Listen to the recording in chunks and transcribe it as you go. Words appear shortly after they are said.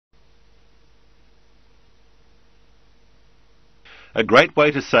A great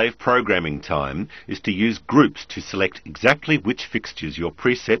way to save programming time is to use groups to select exactly which fixtures your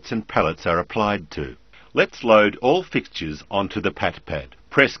presets and palettes are applied to. Let's load all fixtures onto the PaTPad.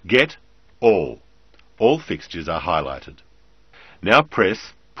 Press Get All. All fixtures are highlighted. Now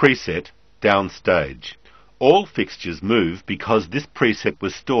press Preset Downstage. All fixtures move because this preset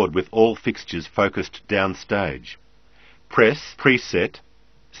was stored with all fixtures focused downstage. Press Preset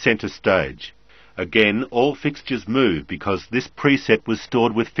Center Stage. Again, all fixtures move because this preset was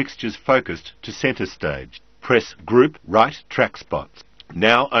stored with fixtures focused to center stage. Press Group Right Track Spots.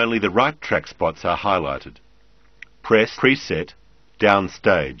 Now only the right track spots are highlighted. Press Preset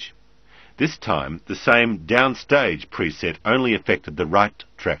Downstage. This time, the same downstage preset only affected the right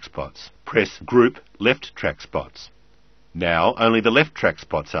track spots. Press Group Left Track Spots. Now only the left track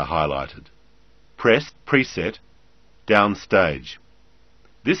spots are highlighted. Press Preset Downstage.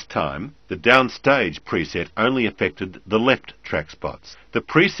 This time, the downstage preset only affected the left track spots. The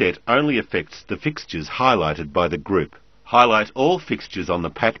preset only affects the fixtures highlighted by the group. Highlight all fixtures on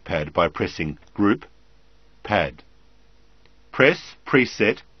the PaTPad by pressing Group Pad. Press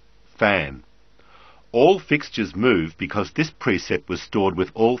Preset Fan. All fixtures move because this preset was stored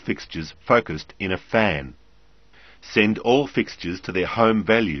with all fixtures focused in a fan. Send all fixtures to their home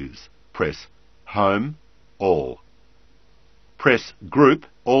values. Press Home All. Press Group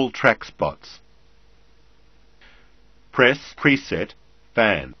All Track Spots. Press Preset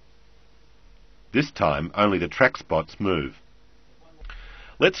Fan. This time only the track spots move.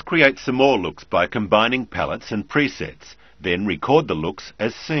 Let's create some more looks by combining palettes and presets. Then record the looks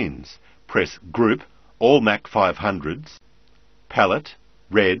as scenes. Press Group All Mac 500s, Palette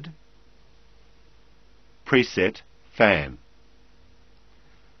Red, Preset Fan.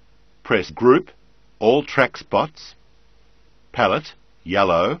 Press Group All Track Spots, Palette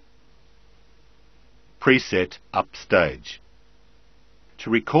Yellow, Preset Upstage. To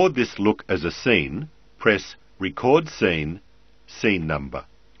record this look as a scene, press Record Scene, Scene Number.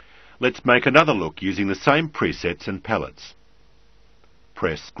 Let's make another look using the same presets and palettes.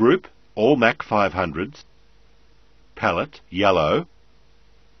 Press Group All Mac 500s, Palette Yellow,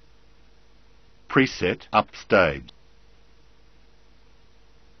 Preset Upstage.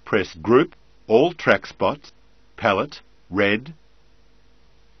 Press Group All Track Spots, Palette Red,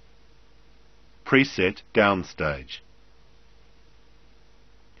 Preset Downstage.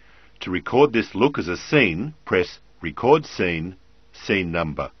 To record this look as a scene, press Record Scene, Scene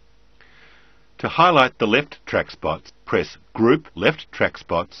Number. To highlight the left track spots, press Group Left Track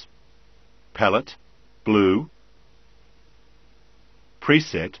Spots, Palette Blue,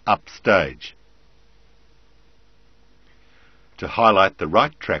 Preset Upstage. To highlight the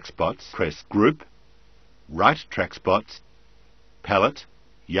right track spots, press Group Right Track Spots, Palette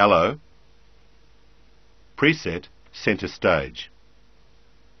Yellow, Preset Center Stage.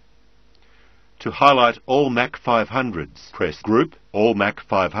 To highlight all Mac 500s, press Group All Mac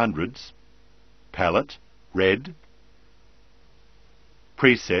 500s, Palette Red,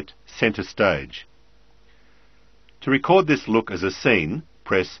 Preset Center Stage. To record this look as a scene,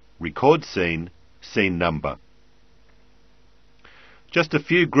 press Record Scene, Scene Number. Just a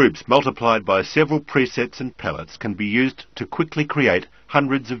few groups multiplied by several presets and palettes can be used to quickly create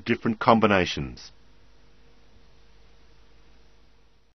hundreds of different combinations.